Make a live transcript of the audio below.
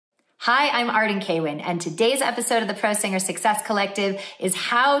Hi, I'm Arden Kaywin, and today's episode of the Pro Singer Success Collective is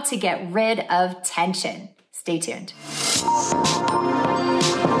how to get rid of tension. Stay tuned.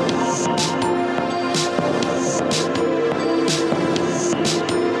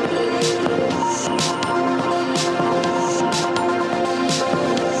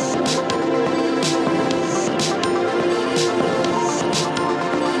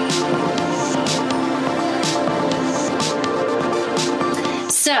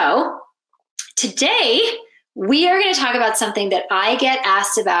 So today we are going to talk about something that I get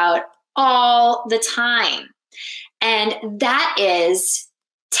asked about all the time, and that is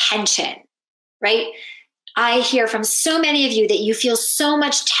tension, right? I hear from so many of you that you feel so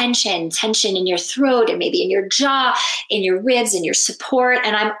much tension in your throat and maybe in your jaw, in your ribs, in your support.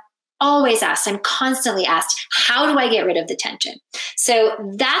 And I'm constantly asked, how do I get rid of the tension? So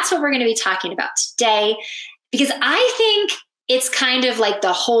that's what we're going to be talking about today, because I think it's kind of like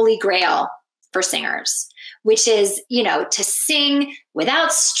the holy grail for singers, which is, to sing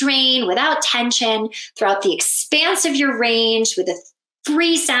without strain, without tension, throughout the expanse of your range with a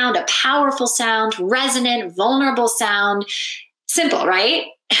free sound, a powerful sound, resonant, vulnerable sound. Simple, right?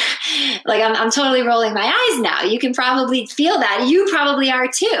 Like I'm totally rolling my eyes now. You can probably feel that. You probably are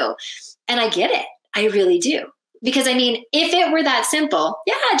too. And I get it. I really do. Because if it were that simple,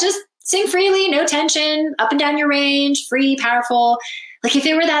 just sing freely, no tension, up and down your range, free, powerful. Like if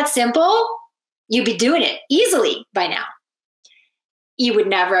it were that simple, you'd be doing it easily by now. You would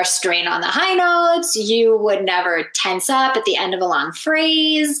never strain on the high notes. You would never tense up at the end of a long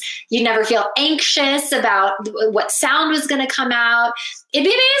phrase. You'd never feel anxious about what sound was going to come out. It'd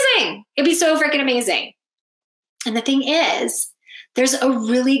be amazing. It'd be so freaking amazing. And the thing is, there's a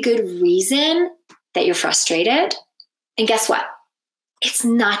really good reason that you're frustrated. And guess what? It's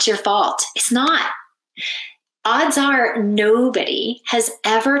not your fault. It's not. Odds are nobody has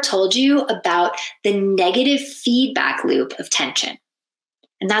ever told you about the negative feedback loop of tension.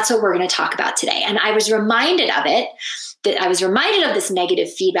 And that's what we're going to talk about today. And I was reminded of this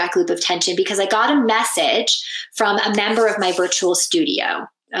negative feedback loop of tension because I got a message from a member of my virtual studio,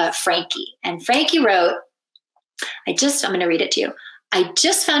 Frankie. And Frankie wrote, I'm going to read it to you. I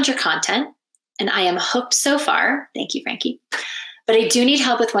just found your content and I am hooked so far. Thank you, Frankie. But I do need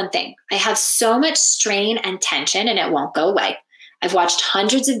help with one thing. I have so much strain and tension and it won't go away. I've watched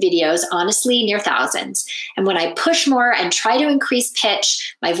hundreds of videos, honestly, near thousands. And when I push more and try to increase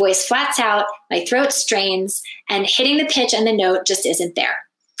pitch, my voice flats out, my throat strains, and hitting the pitch and the note just isn't there.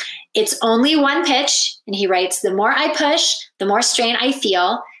 It's only one pitch. And he writes, the more I push, the more strain I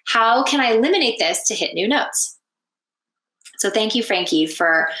feel. How can I eliminate this to hit new notes? So thank you, Frankie,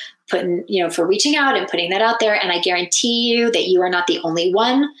 for reaching out and putting that out there. And I guarantee you that you are not the only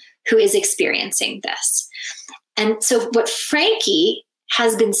one who is experiencing this. And so what Frankie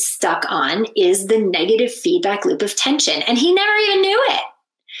has been stuck on is the negative feedback loop of tension. And he never even knew it.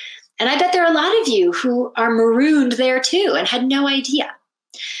 And I bet there are a lot of you who are marooned there too and had no idea.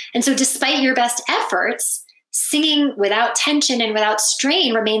 And so despite your best efforts, singing without tension and without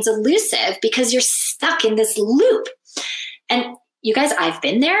strain remains elusive because you're stuck in this loop. And you guys, I've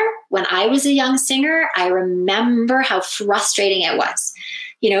been there. When I was a young singer, I remember how frustrating it was.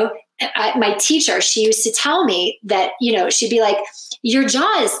 My teacher, she used to tell me that, she'd be like, your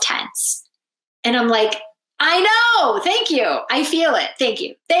jaw is tense. And I'm like, I know, thank you. I feel it. Thank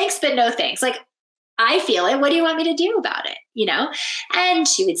you. Thanks, but no thanks. Like, I feel it. What do you want me to do about it? And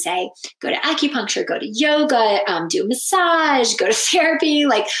she would say, go to acupuncture, go to yoga, do a massage, go to therapy,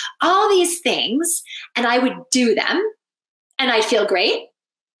 like all these things. And I would do them. And I'd feel great.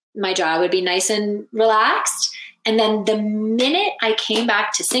 My jaw would be nice and relaxed. And then the minute I came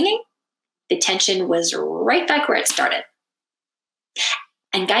back to singing, the tension was right back where it started.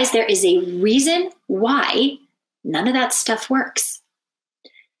 And guys, there is a reason why none of that stuff works.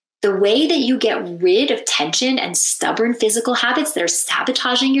 The way that you get rid of tension and stubborn physical habits that are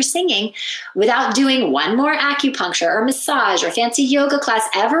sabotaging your singing without doing one more acupuncture or massage or fancy yoga class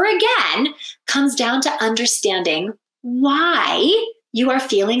ever again comes down to understanding why you are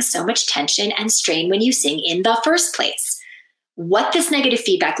feeling so much tension and strain when you sing in the first place, what this negative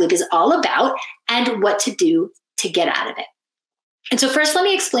feedback loop is all about, and what to do to get out of it. And so first, let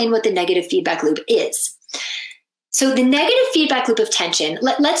me explain what the negative feedback loop is. So the negative feedback loop of tension,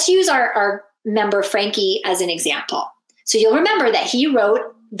 let's use our member Frankie as an example. So you'll remember that he wrote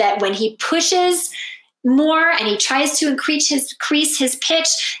that when he pushes more and he tries to increase his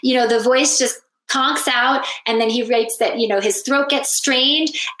pitch, the voice just conks out, and then he writes that, his throat gets strained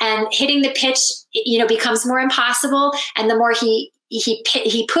and hitting the pitch, becomes more impossible. And the more he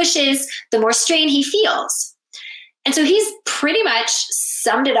pushes, the more strain he feels. And so he's pretty much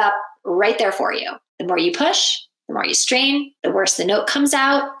summed it up right there for you. The more you push, the more you strain, the worse the note comes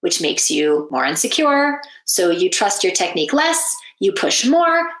out, which makes you more insecure. So you trust your technique less, you push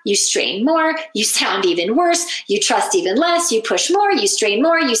more, you strain more, you sound even worse, you trust even less, you push more, you strain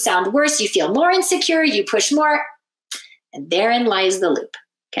more, you sound worse, you feel more insecure, you push more. And therein lies the loop,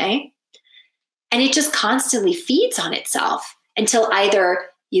 okay? And it just constantly feeds on itself until either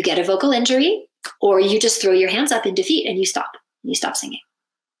you get a vocal injury or you just throw your hands up in defeat and you stop singing.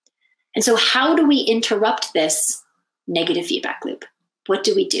 And so how do we interrupt this negative feedback loop? What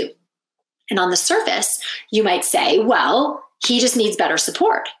do we do? And on the surface, you might say, well, he just needs better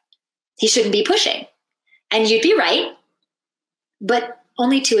support. He shouldn't be pushing. And you'd be right, but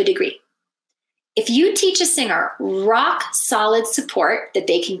only to a degree. If you teach a singer rock solid support that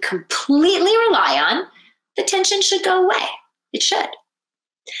they can completely rely on, the tension should go away. It should.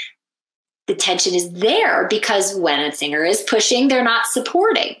 The tension is there because when a singer is pushing, they're not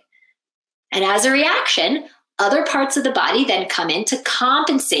supporting. And as a reaction, other parts of the body then come in to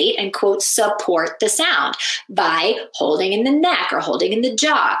compensate and, quote, support the sound by holding in the neck or holding in the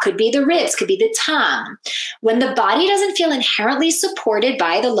jaw. Could be the ribs, could be the tongue. When the body doesn't feel inherently supported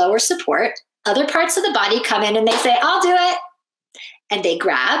by the lower support, other parts of the body come in and they say, I'll do it. And they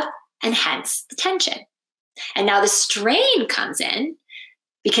grab, and hence the tension. And now the strain comes in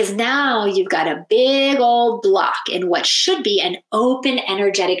because now you've got a big old block in what should be an open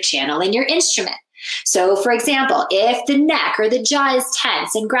energetic channel in your instrument. So for example, if the neck or the jaw is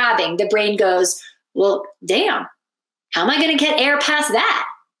tense and grabbing, the brain goes, well, damn, how am I going to get air past that?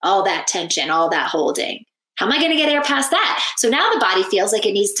 All that tension, all that holding. How am I going to get air past that? So now the body feels like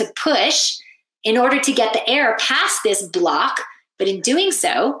it needs to push in order to get the air past this block. But in doing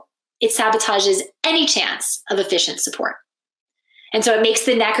so, it sabotages any chance of efficient support. And so it makes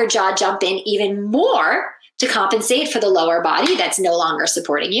the neck or jaw jump in even more to compensate for the lower body that's no longer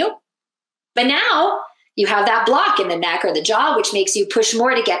supporting you. But now you have that block in the neck or the jaw, which makes you push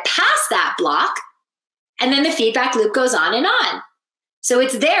more to get past that block. And then the feedback loop goes on and on. So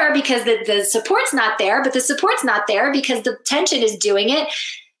it's there because the support's not there, but the support's not there because the tension is doing it,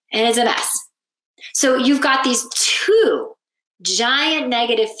 and it's a mess. So you've got these two giant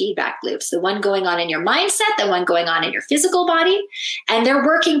negative feedback loops, the one going on in your mindset, the one going on in your physical body, and they're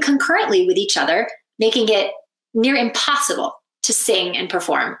working concurrently with each other, making it near impossible to sing and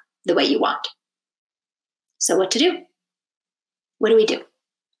perform the way you want. So what to do? What do we do?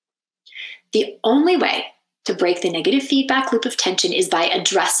 The only way to break the negative feedback loop of tension is by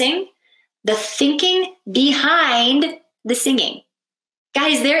addressing the thinking behind the singing.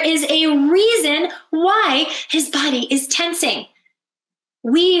 Guys, there is a reason why his body is tensing.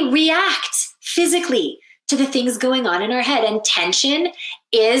 We react physically to the things going on in our head, and tension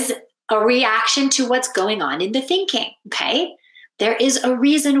is a reaction to what's going on in the thinking, okay? There is a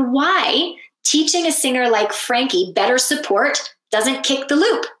reason why teaching a singer like Frankie better support doesn't kick the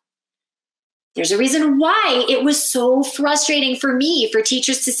loop. There's a reason why it was so frustrating for me for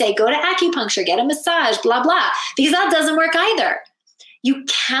teachers to say, go to acupuncture, get a massage, blah, blah, because that doesn't work either. You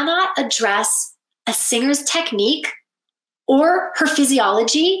cannot address a singer's technique or her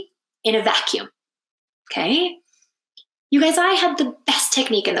physiology in a vacuum, okay? You guys, I had the best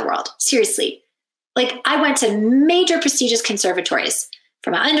technique in the world, seriously. Like, I went to major prestigious conservatories for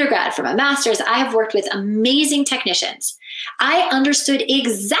my undergrad, for my master's. I have worked with amazing technicians. I understood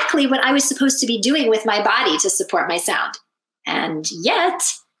exactly what I was supposed to be doing with my body to support my sound. And yet,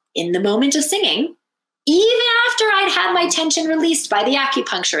 in the moment of singing, even after I'd had my tension released by the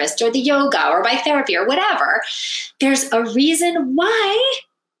acupuncturist or the yoga or by therapy or whatever, there's a reason why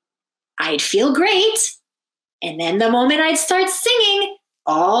I'd feel great. And then the moment I'd start singing,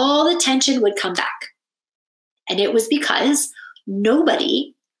 all the tension would come back. And it was because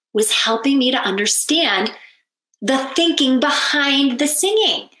nobody was helping me to understand the thinking behind the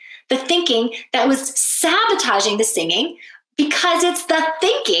singing, the thinking that was sabotaging the singing, because it's the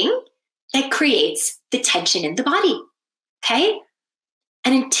thinking that creates the tension in the body, okay?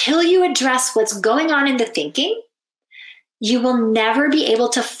 And until you address what's going on in the thinking, you will never be able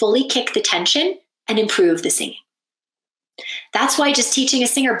to fully kick the tension and improve the singing. That's why just teaching a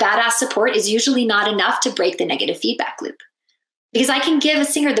singer badass support is usually not enough to break the negative feedback loop. Because I can give a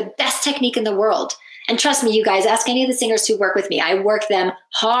singer the best technique in the world. And trust me, you guys, ask any of the singers who work with me. I work them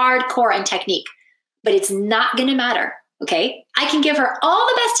hardcore on technique, but it's not gonna matter, okay? I can give her all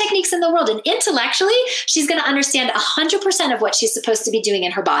the best techniques in the world, and intellectually, she's gonna understand 100% of what she's supposed to be doing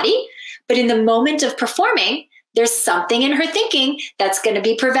in her body. But in the moment of performing, there's something in her thinking that's gonna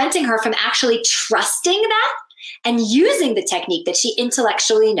be preventing her from actually trusting that and using the technique that she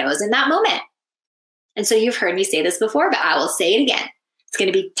intellectually knows in that moment. And so you've heard me say this before, but I will say it again. It's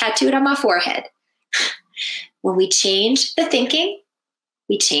going to be tattooed on my forehead. When we change the thinking,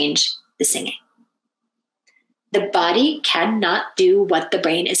 we change the singing. The body cannot do what the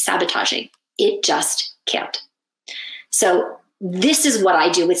brain is sabotaging. It just can't. So this is what I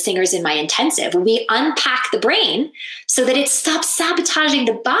do with singers in my intensive. We unpack the brain so that it stops sabotaging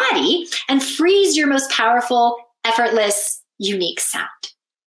the body and frees your most powerful, effortless, unique sound.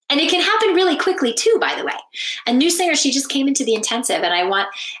 And it can happen really quickly too, by the way. A new singer, she just came into the intensive, and I want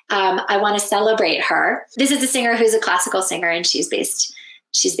to celebrate her. This is a singer who's a classical singer, and she's based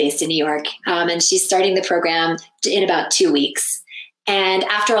in New York, and she's starting the program in about 2 weeks. And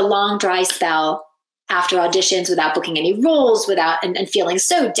after a long dry spell, after auditions, without booking any roles, and feeling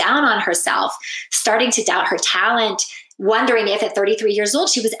so down on herself, starting to doubt her talent, wondering if at 33 years old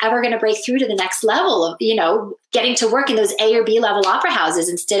she was ever going to break through to the next level of, getting to work in those A or B level opera houses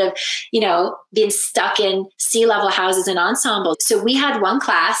instead of, being stuck in C level houses and ensembles. So we had one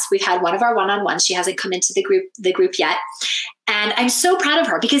class, we've had one of our one-on-ones. She hasn't come into the group yet. And I'm so proud of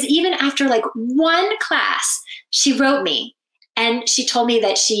her because even after like one class, she wrote me and she told me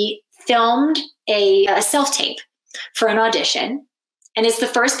that she filmed a self-tape for an audition. And it's the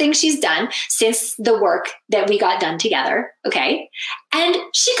first thing she's done since the work that we got done together. Okay. And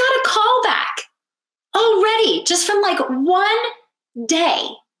she got a call back already just from like one day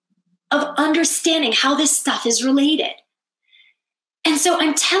of understanding how this stuff is related. And so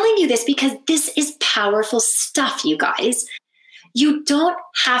I'm telling you this because this is powerful stuff, you guys. You don't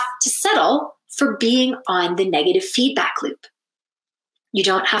have to settle for being on the negative feedback loop. You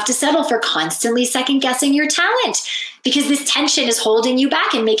don't have to settle for constantly second guessing your talent because this tension is holding you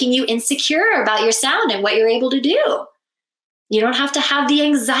back and making you insecure about your sound and what you're able to do. You don't have to have the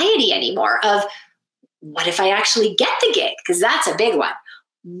anxiety anymore of, what if I actually get the gig? Because that's a big one.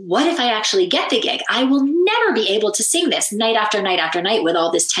 What if I actually get the gig? I will never be able to sing this night after night after night with all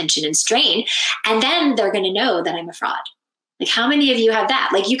this tension and strain. And then they're going to know that I'm a fraud. Like, how many of you have that?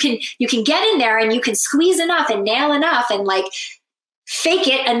 Like, you can get in there and you can squeeze enough and nail enough and like fake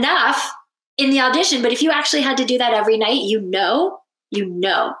it enough in the audition. But if you actually had to do that every night, you know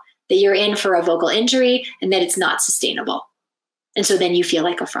that you're in for a vocal injury and that it's not sustainable. And so then you feel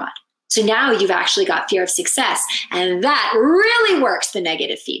like a fraud. So now you've actually got fear of success, and that really works the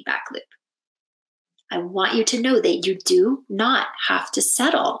negative feedback loop. I want you to know that you do not have to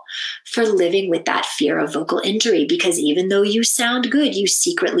settle for living with that fear of vocal injury, because even though you sound good, you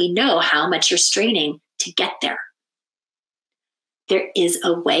secretly know how much you're straining to get there. There is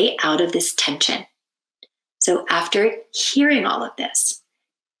a way out of this tension. So after hearing all of this,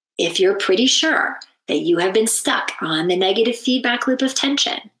 if you're pretty sure that you have been stuck on the negative feedback loop of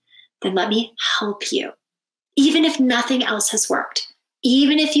tension, then let me help you. Even if nothing else has worked,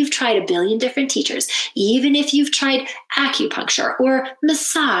 even if you've tried a billion different teachers, even if you've tried acupuncture or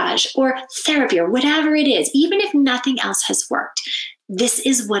massage or therapy or whatever it is, even if nothing else has worked, this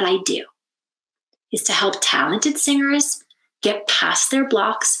is what I do, is to help talented singers get past their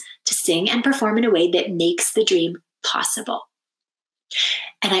blocks to sing and perform in a way that makes the dream possible.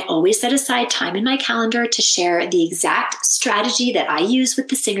 And I always set aside time in my calendar to share the exact strategy that I use with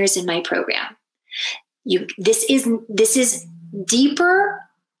the singers in my program. This is deeper,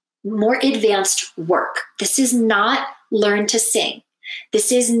 more advanced work. This is not learn to sing.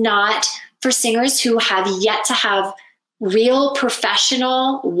 This is not for singers who have yet to have real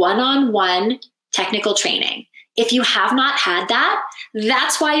professional one-on-one technical training. If you have not had that,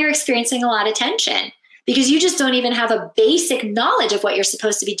 that's why you're experiencing a lot of tension. Because you just don't even have a basic knowledge of what you're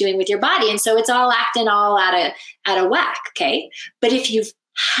supposed to be doing with your body. And so it's all acting all out of whack, okay? But if you've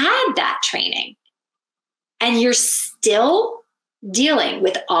had that training and you're still dealing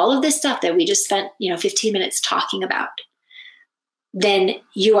with all of this stuff that we just spent 15 minutes talking about, then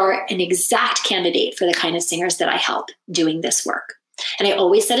you are an exact candidate for the kind of singers that I help doing this work. And I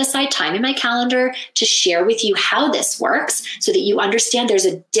always set aside time in my calendar to share with you how this works so that you understand there's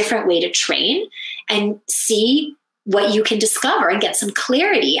a different way to train and see what you can discover and get some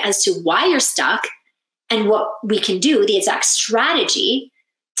clarity as to why you're stuck and what we can do, the exact strategy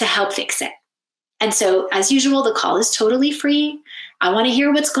to help fix it. And so, as usual, the call is totally free. I want to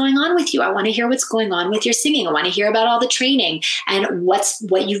hear what's going on with you. I want to hear what's going on with your singing. I want to hear about all the training and what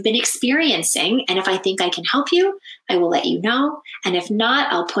you've been experiencing. And if I think I can help you, I will let you know. And if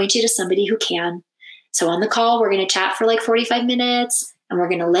not, I'll point you to somebody who can. So on the call, we're going to chat for like 45 minutes, and we're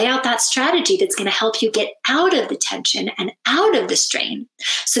going to lay out that strategy that's going to help you get out of the tension and out of the strain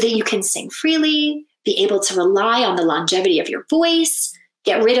so that you can sing freely, be able to rely on the longevity of your voice,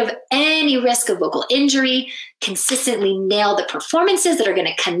 get rid of any risk of vocal injury, consistently nail the performances that are going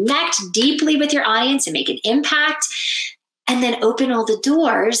to connect deeply with your audience and make an impact, and then open all the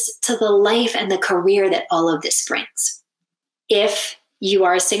doors to the life and the career that all of this brings. If you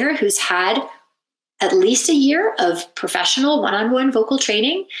are a singer who's had at least a year of professional one-on-one vocal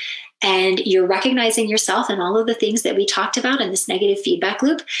training, and you're recognizing yourself and all of the things that we talked about in this negative feedback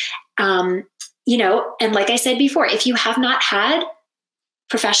loop, you know, and like I said before, if you have not had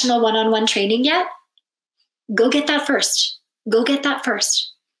professional one-on-one training yet, go get that first. Go get that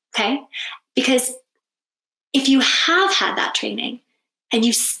first, okay? Because if you have had that training and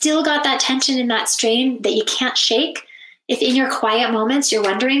you still got that tension and that strain that you can't shake, if in your quiet moments you're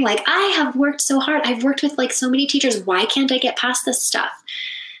wondering, like, I have worked so hard, I've worked with like so many teachers, why can't I get past this stuff?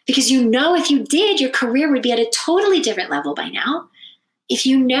 Because you know if you did, your career would be at a totally different level by now. If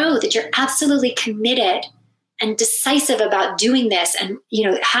you know that you're absolutely committed and decisive about doing this and, you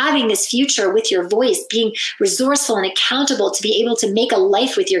know, having this future with your voice, being resourceful and accountable to be able to make a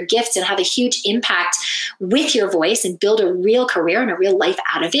life with your gifts and have a huge impact with your voice and build a real career and a real life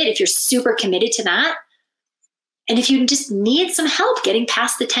out of it, if you're super committed to that, and if you just need some help getting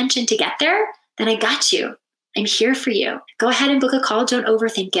past the tension to get there, then I got you. I'm here for you. Go ahead and book a call. Don't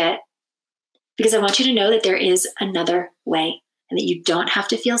overthink it, because I want you to know that there is another way and that you don't have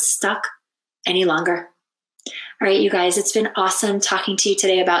to feel stuck any longer. All right, you guys, it's been awesome talking to you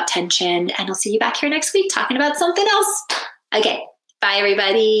today about tension, and I'll see you back here next week talking about something else. Okay, bye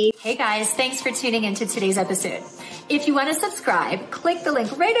everybody. Hey guys, thanks for tuning into today's episode. If you want to subscribe, click the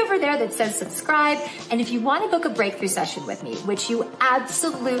link right over there that says subscribe. And if you want to book a breakthrough session with me, which you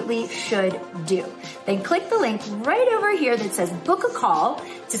absolutely should do, then click the link right over here that says book a call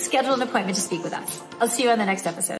to schedule an appointment to speak with us. I'll see you on the next episode.